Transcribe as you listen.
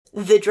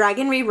The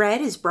Dragon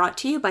Reread is brought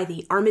to you by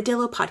the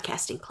Armadillo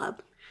Podcasting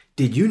Club.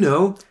 Did you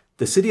know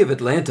the city of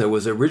Atlanta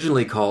was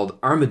originally called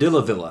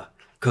Armadillovilla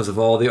because of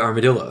all the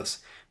armadillos?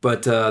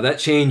 But that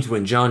changed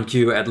when John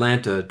Q.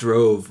 Atlanta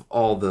drove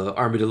all the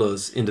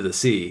armadillos into the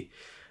sea.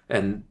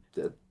 And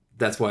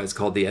that's why it's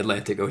called the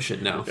Atlantic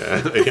Ocean now.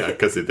 Yeah,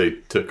 because they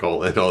took all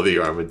the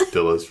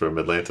armadillos from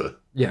Atlanta.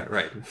 Yeah,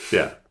 right.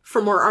 Yeah.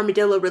 For more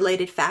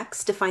armadillo-related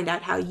facts, to find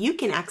out how you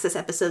can access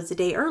episodes a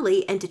day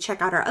early, and to check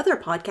out our other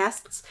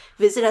podcasts,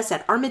 visit us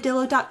at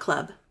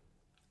armadillo.club.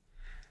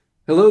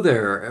 Hello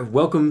there.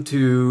 Welcome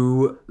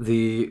to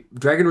the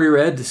Dragon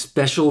Reread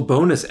special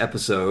bonus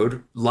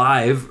episode,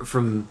 live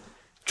from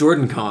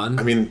JordanCon.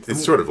 I mean,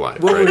 it's sort of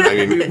live, right?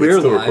 I mean, we're it's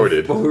still live.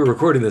 recorded. Well, we're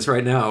recording this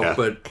right now, Yeah.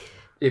 but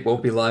it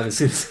won't be live as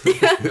soon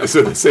as...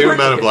 So the same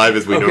amount of live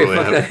as we normally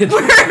have.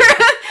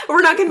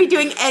 We're not going to be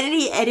doing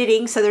any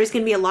editing, so there's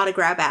going to be a lot of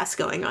grab-ass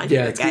going on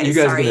here, guys. You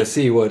guys are Sorry. going to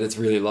see what it's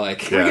really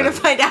like. Yeah. We're going to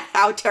find out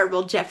how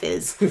terrible Jeff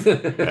is.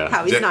 Yeah.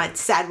 How he's not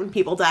sad when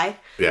people die.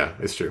 Yeah,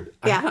 it's true.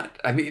 Yeah.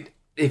 I mean,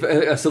 if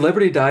a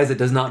celebrity dies, it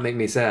does not make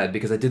me sad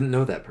because I didn't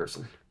know that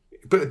person.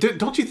 But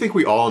don't you think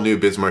we all knew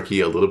Biz Markie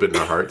a little bit in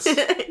our hearts?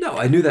 No,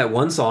 I knew that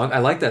one song. I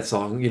like that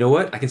song. You know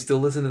what? I can still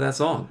listen to that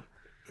song.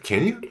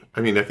 Can you?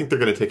 I mean, I think they're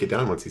going to take it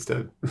down once he's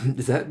dead.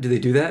 Do they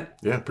do that?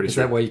 Yeah, pretty Is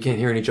sure. that why you can't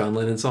hear any John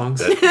Lennon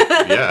songs?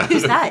 Yeah.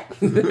 Who's that?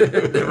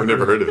 I've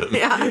never heard of him.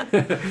 Yeah.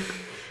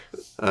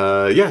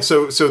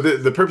 So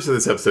the purpose of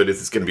this episode is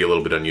it's going to be a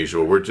little bit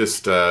unusual. We're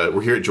just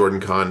we're here at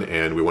JordanCon,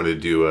 and we wanted to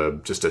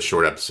do just a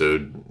short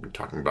episode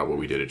talking about what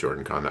we did at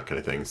JordanCon, that kind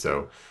of thing.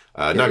 So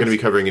not going to be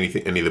covering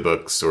any of the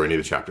books or any of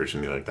the chapters,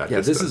 anything like that.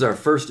 Yeah, this is our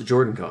first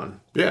JordanCon.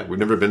 Yeah, we've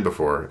never been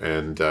before,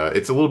 and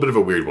it's a little bit of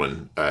a weird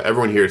one.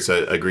 Everyone here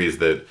agrees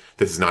that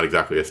this is not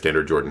exactly a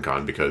standard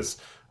JordanCon because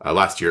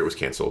last year it was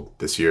canceled.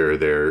 This year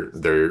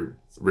they're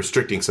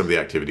restricting some of the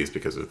activities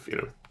because of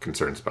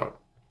concerns about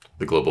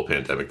the global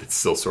pandemic that's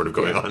still sort of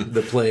going on.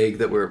 The plague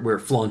that we're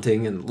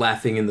flaunting and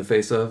laughing in the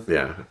face of.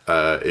 Yeah,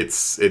 it's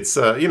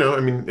still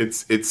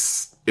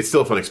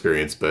a fun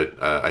experience,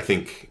 but I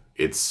think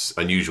it's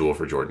unusual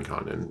for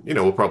JordanCon, and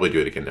we'll probably do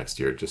it again next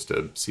year just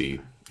to see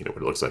what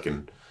it looks like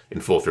in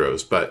full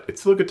throes. But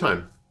it's still a good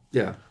time.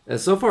 Yeah, and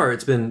so far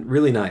it's been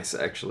really nice.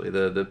 Actually,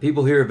 the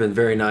people here have been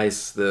very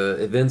nice. The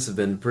events have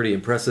been pretty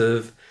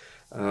impressive.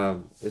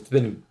 It's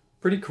been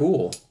pretty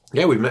cool.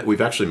 Yeah,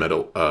 we've actually met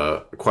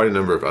quite a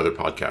number of other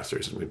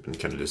podcasters, and we've been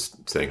kind of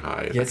just saying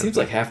hi. Yeah, it seems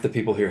like half the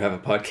people here have a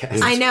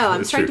podcast. I know.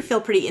 I'm It's starting true. to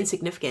feel pretty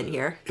insignificant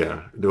here.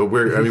 Yeah, no,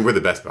 we're the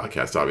best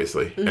podcast,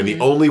 obviously, and the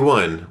only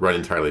one run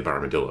entirely by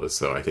armadillos.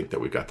 So I think that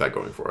we've got that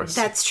going for us.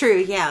 That's true.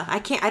 Yeah.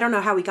 I don't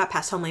know how we got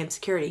past Homeland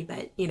Security,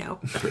 but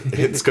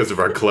It's because of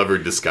our clever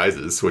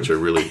disguises, which are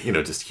really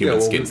just human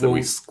skins that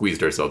we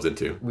squeezed ourselves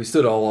into. We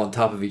stood all on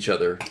top of each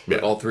other, Yeah.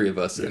 all three of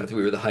us. And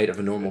we were the height of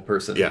a normal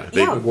person. Yeah,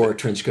 We wore a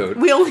trench coat.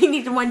 we only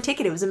needed one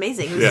ticket. It was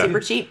amazing. It was super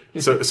cheap.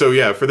 So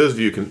yeah, for those of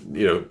you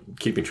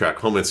keeping track,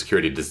 Homeland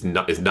Security is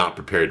not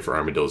prepared for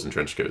armadillos and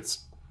trench coats.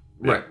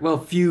 Yeah. Right. Well,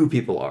 few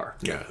people are.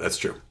 Yeah, that's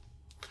true.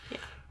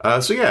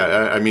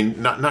 I mean,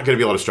 not going to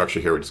be a lot of structure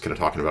here. We're just kind of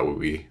talking about what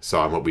we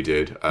saw and what we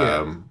did.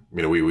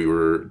 We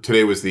were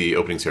today was the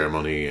opening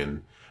ceremony,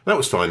 and that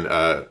was fun.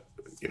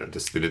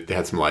 Just they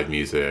had some live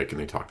music, and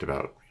they talked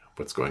about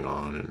what's going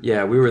on. And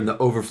Yeah, we were in the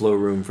overflow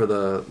room for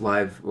the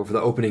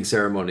opening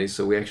ceremony,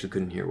 so we actually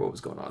couldn't hear what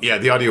was going on. yeah,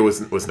 the audio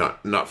was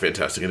not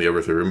fantastic in the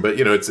overflow room, but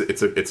it's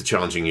a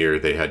challenging year.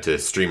 They had to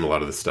stream a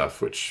lot of the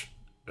stuff, which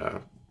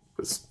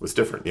was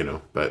different,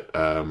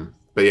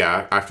 But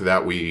yeah, after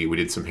that we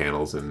did some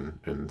panels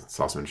and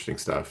saw some interesting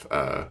stuff.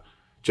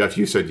 Jeff,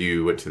 you said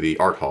you went to the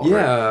art hall, right?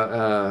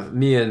 Yeah,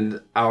 me and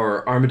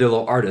our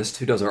armadillo artist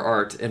who does our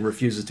art and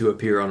refuses to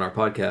appear on our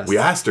podcast. We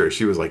asked her.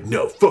 She was like,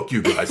 "No, fuck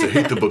you guys. I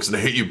hate the books and I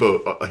hate you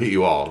both. I hate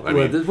you all." I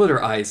Well, mean, that's what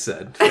her eyes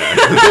said.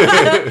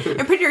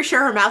 I'm pretty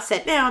sure her mouth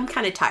said, "No, I'm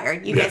kind of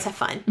tired. You guys have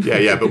fun."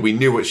 yeah, but we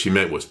knew what she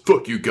meant was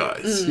 "fuck you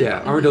guys."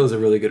 Yeah, armadillos are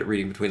really good at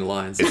reading between the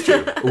lines. It's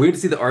true. We went to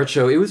see the art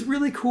show. It was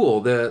really cool.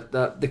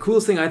 The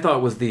coolest thing I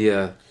thought was the...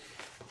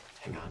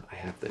 hang on, I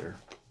have there.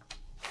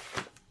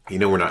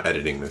 We're not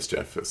editing this,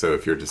 Jeff. So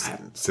if you're just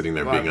sitting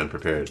there being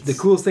unprepared, The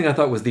coolest thing I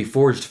thought was the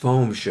Forged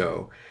Foam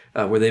show,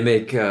 where they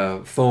make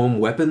foam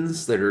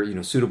weapons that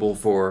are suitable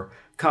for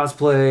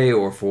cosplay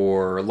or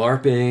for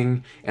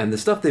LARPing, and the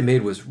stuff they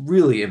made was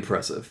really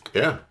impressive.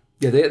 yeah.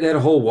 Yeah, they had a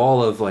whole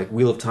wall of like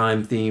Wheel of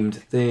Time themed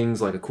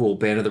things, like a cool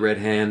Band of the Red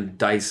Hand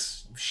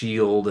dice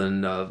shield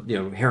and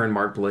heron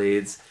mark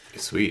blades,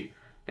 Sweet.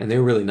 and they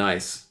were really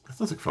nice. That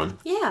sounds like fun.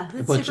 Yeah,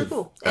 that's bunch super of,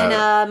 cool.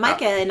 And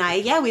Micah and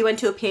I, we went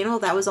to a panel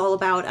that was all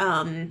about,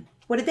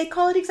 what did they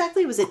call it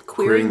exactly? Was it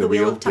Queering the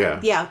Wheel of Time?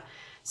 Yeah.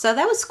 So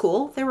that was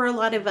cool. There were a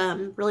lot of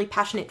really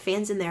passionate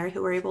fans in there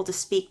who were able to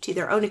speak to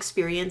their own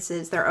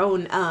experiences, their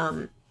own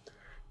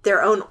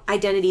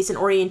identities and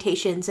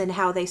orientations, and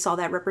how they saw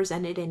that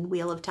represented in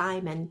Wheel of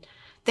Time. And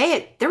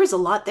there was a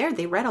lot there.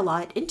 They read a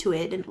lot into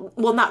it, and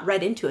not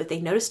read into it. They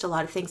noticed a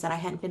lot of things that I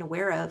hadn't been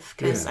aware of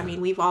because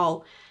we've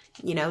all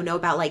know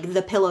about like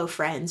the Pillow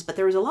Friends, but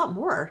there was a lot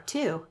more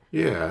too.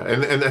 Yeah,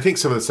 and I think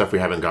some of the stuff we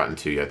haven't gotten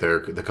to yet. There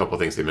are a couple of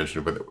things they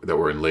mentioned that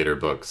were in later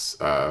books.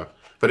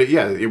 But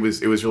it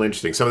was really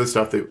interesting. Some of the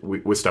stuff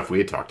was stuff we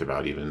had talked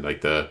about, even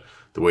like the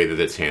way that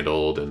it's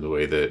handled and the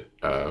way that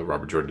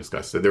Robert Jordan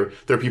discussed it. There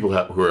are people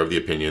who are of the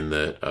opinion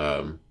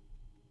that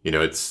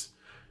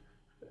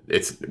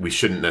we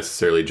shouldn't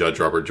necessarily judge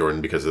Robert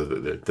Jordan because of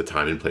the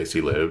time and place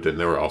he lived. And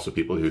there were also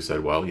people who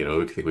said, well,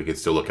 I think we could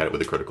still look at it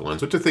with a critical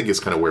lens, which I think is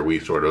kind of where we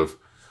sort of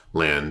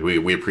land.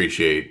 We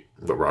appreciate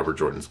what Robert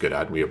Jordan's good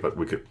at, but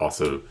we could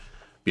also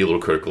be a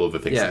little critical of the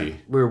things that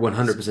we're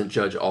 100%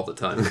 judge all the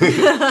time.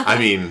 I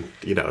mean,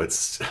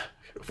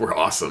 we're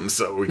awesome,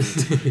 so we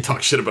can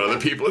talk shit about other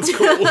people. It's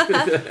cool.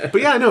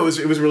 But yeah, no,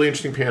 it was a really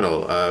interesting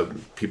panel.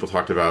 People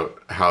talked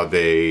about how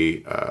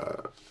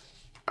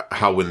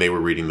how when they were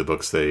reading the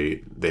books,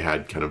 they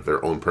had kind of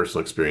their own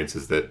personal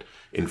experiences that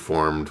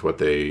informed what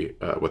they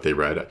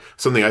read.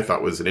 Something I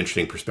thought was an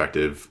interesting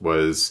perspective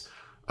was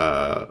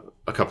a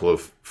couple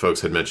of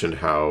folks had mentioned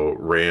how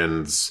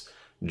Rand's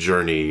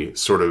journey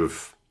sort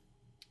of,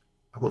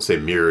 I won't say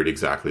mirrored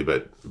exactly,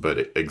 but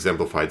it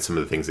exemplified some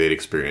of the things they'd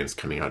experienced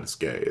coming out as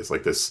gay. It's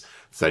like this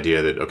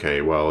idea that,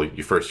 okay, well,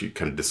 you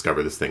kind of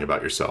discover this thing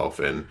about yourself,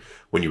 and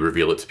when you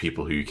reveal it to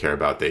people who you care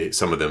about,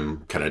 some of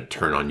them kind of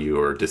turn on you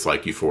or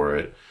dislike you for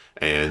it,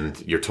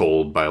 and you're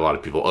told by a lot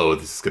of people, oh,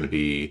 this is going to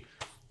be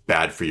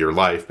bad for your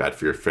life, bad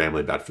for your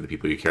family, bad for the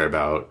people you care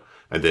about,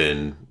 and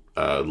then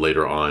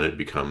later on it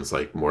becomes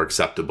like more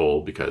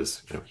acceptable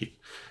because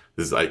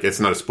this is like, it's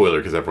not a spoiler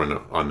because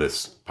everyone on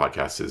this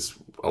podcast is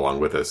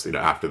along with us,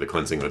 after the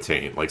cleansing of the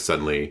taint, like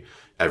suddenly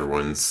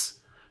everyone's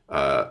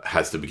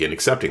has to begin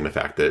accepting the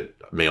fact that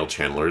male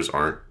channelers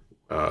aren't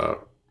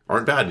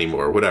bad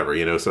anymore, or whatever,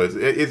 So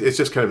it's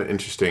just kind of an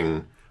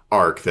interesting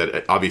arc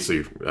that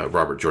obviously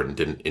Robert Jordan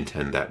didn't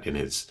intend that in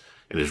his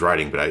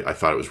writing, but I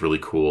thought it was really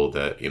cool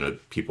that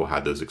people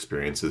had those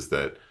experiences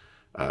that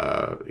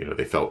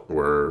they felt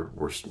were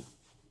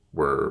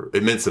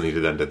it meant something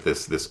to them that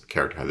this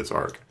character had this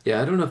arc.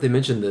 Yeah, I don't know if they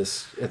mentioned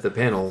this at the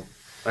panel.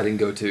 I didn't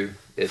go to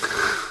it.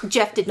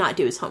 Jeff did not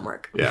do his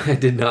homework. Yeah, I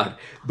did not.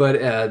 But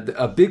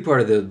a big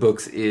part of the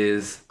books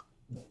is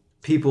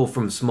people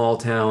from small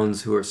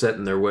towns who are set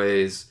in their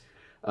ways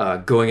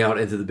going out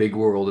into the big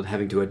world and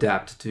having to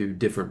adapt to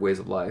different ways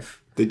of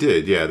life. They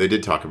did, yeah. They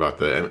did talk about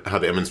how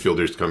the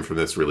Emmonsfielders come from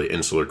this really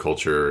insular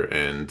culture,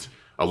 and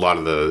a lot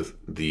of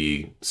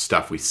the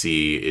stuff we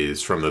see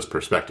is from those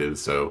perspectives.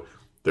 So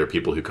there are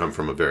people who come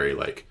from a very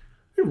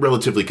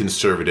relatively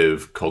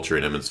conservative culture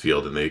in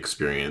Emmonsfield, and they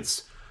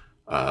experience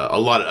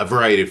a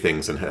variety of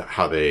things and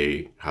how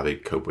they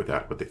cope with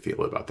that, what they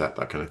feel about that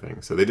kind of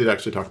thing. So they did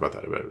actually talk about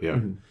that a bit. Yeah,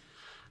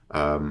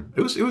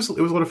 it was a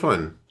lot of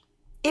fun.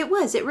 It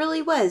was. It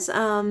really was.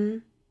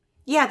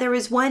 Yeah, there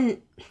was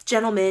one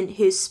gentleman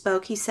who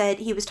spoke. He said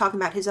he was talking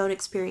about his own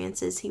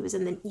experiences. He was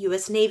in the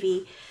U.S.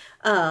 Navy,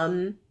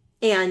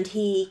 and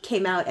he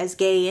came out as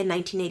gay in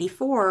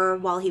 1984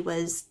 while he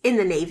was in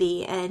the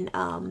Navy, and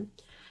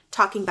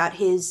talking about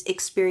his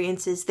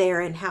experiences there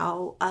and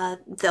how a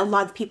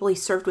lot of the people he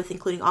served with,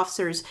 including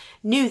officers,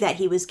 knew that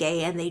he was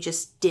gay and they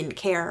just didn't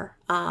care.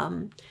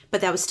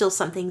 But that was still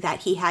something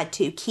that he had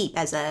to keep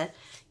as a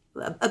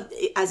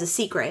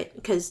secret,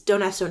 because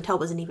Don't Ask, Don't Tell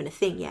wasn't even a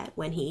thing yet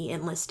when he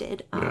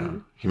enlisted.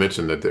 He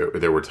mentioned that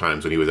there were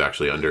times when he was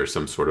actually under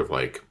some sort of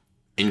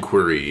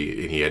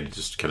inquiry, and he had to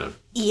just kind of...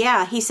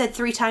 Yeah, he said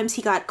 3 times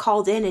he got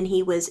called in and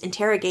he was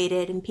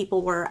interrogated, and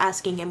people were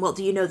asking him, well,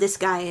 do you know this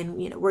guy?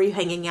 And, were you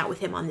hanging out with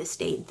him on this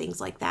date? And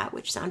things like that,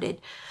 which sounded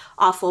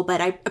awful.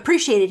 But I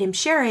appreciated him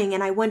sharing,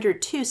 and I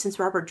wondered, too, since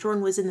Robert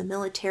Jordan was in the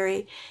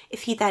military,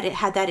 if he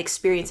had that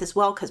experience as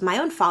well, because my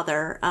own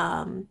father...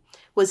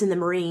 was in the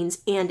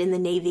Marines and in the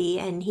Navy,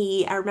 and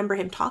I remember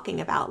him talking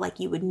about,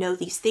 you would know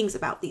these things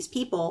about these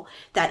people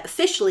that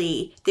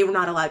officially they were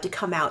not allowed to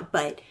come out,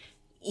 but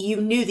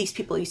you knew these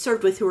people you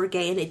served with who were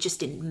gay, and it just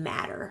didn't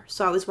matter.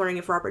 So I was wondering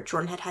if Robert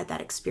Jordan had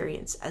that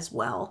experience as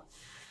well.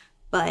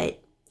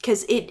 But,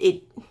 because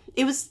it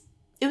was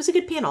a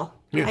good panel.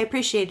 Yeah. I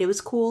appreciated it. It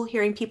was cool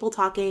hearing people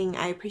talking.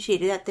 I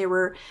appreciated that there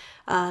were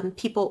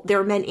there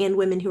were men and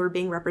women who were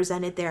being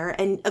represented there,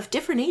 and of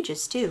different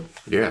ages, too.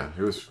 Yeah,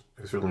 it was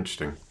really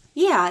interesting.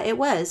 Yeah, it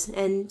was.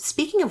 And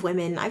speaking of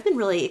women, I've been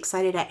really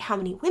excited at how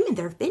many women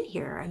there have been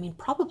here. I mean,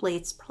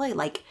 it's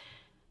probably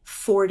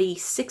 40,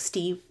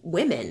 60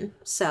 women.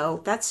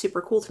 So that's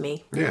super cool to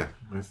me. Yeah,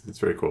 it's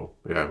very cool.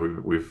 Yeah,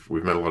 we've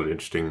met a lot of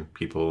interesting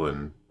people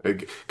and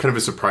kind of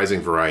a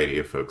surprising variety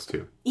of folks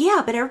too.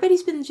 Yeah, but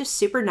everybody's been just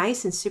super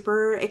nice and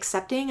super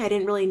accepting. I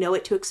didn't really know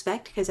what to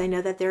expect, because I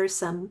know that there's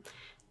some,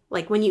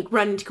 when you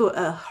run into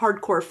a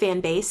hardcore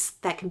fan base,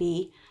 that can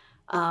be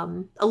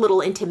a little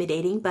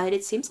intimidating, but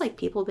it seems like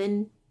people have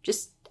been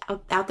just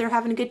out there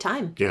having a good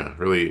time. Yeah,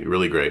 really,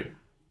 really great.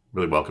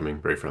 Really welcoming,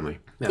 very friendly.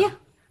 Yeah.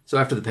 So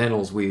after the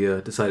panels, we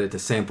decided to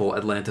sample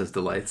Atlanta's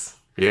delights.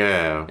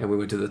 Yeah. And we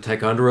went to the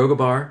Ticonderoga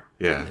bar.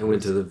 Yeah. And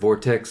went to the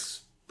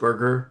Vortex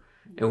Burger.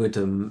 and went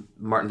to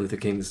Martin Luther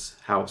King's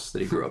house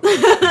that he grew up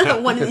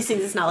in. One of these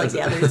things is not like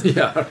the others.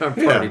 Yeah, a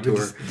party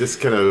tour.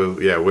 Just kind of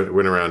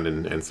went around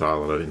and saw a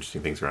lot of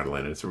interesting things around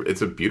Atlanta.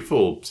 It's a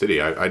beautiful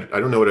city. I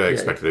don't know what I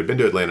expected. I've been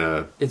to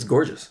Atlanta. It's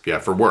gorgeous. Yeah,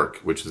 for work,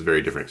 which is a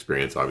very different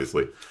experience.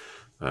 Obviously,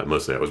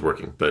 mostly I was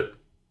working, but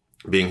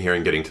being here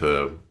and getting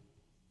to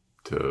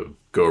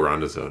go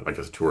around as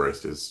a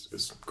tourist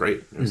is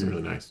great. It was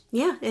really nice.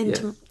 Yeah, and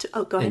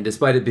go ahead. And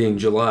despite it being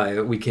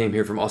July, we came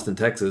here from Austin,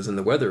 Texas, and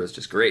the weather is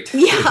just great.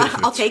 Yeah,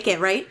 I'll take it,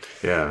 right?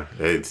 Yeah,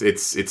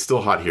 it's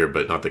still hot here,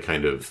 but not the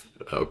kind of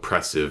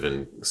oppressive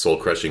and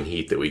soul-crushing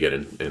heat that we get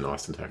in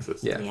Austin,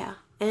 Texas. Yeah.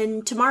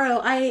 And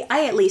tomorrow,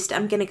 I at least,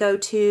 I'm going to go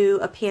to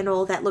a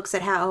panel that looks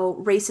at how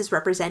race is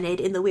represented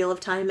in the Wheel of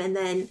Time, and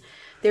then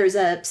there's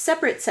a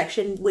separate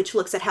section which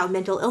looks at how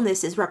mental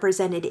illness is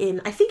represented in,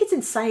 I think it's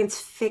in science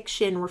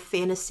fiction or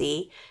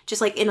fantasy,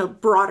 just like in a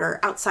broader,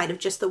 outside of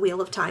just the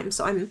Wheel of Time.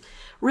 So I'm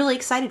really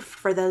excited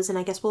for those, and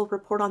I guess we'll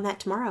report on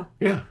that tomorrow.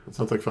 Yeah, that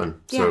sounds like fun.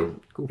 Yeah.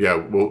 So, cool.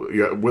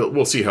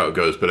 We'll see how it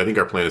goes, but I think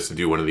our plan is to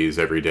do one of these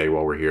every day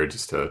while we're here,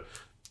 just to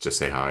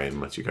say hi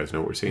and let you guys know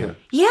what we're seeing.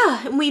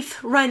 Yeah, and we've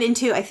run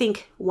into, I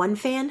think, one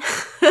fan.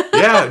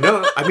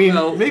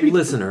 Maybe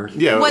listener.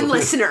 Yeah, one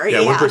listener.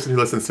 Yeah, one person who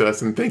listens to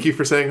us, and thank you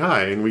for saying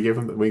hi. And we gave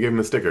him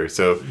a sticker.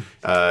 So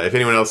if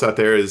anyone else out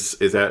there is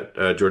at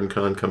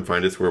JordanCon, come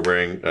find us. We're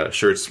wearing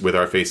shirts with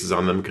our faces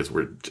on them because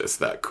we're just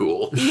that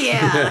cool.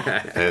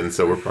 Yeah, and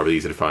so we're probably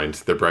easy to find.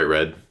 They're bright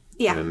red.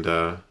 Yeah, and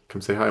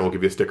come say hi, and we'll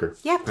give you a sticker.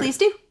 Yeah, please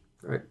do.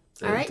 All right.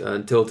 All right.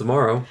 Until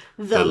tomorrow,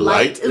 the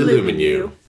light illumine you.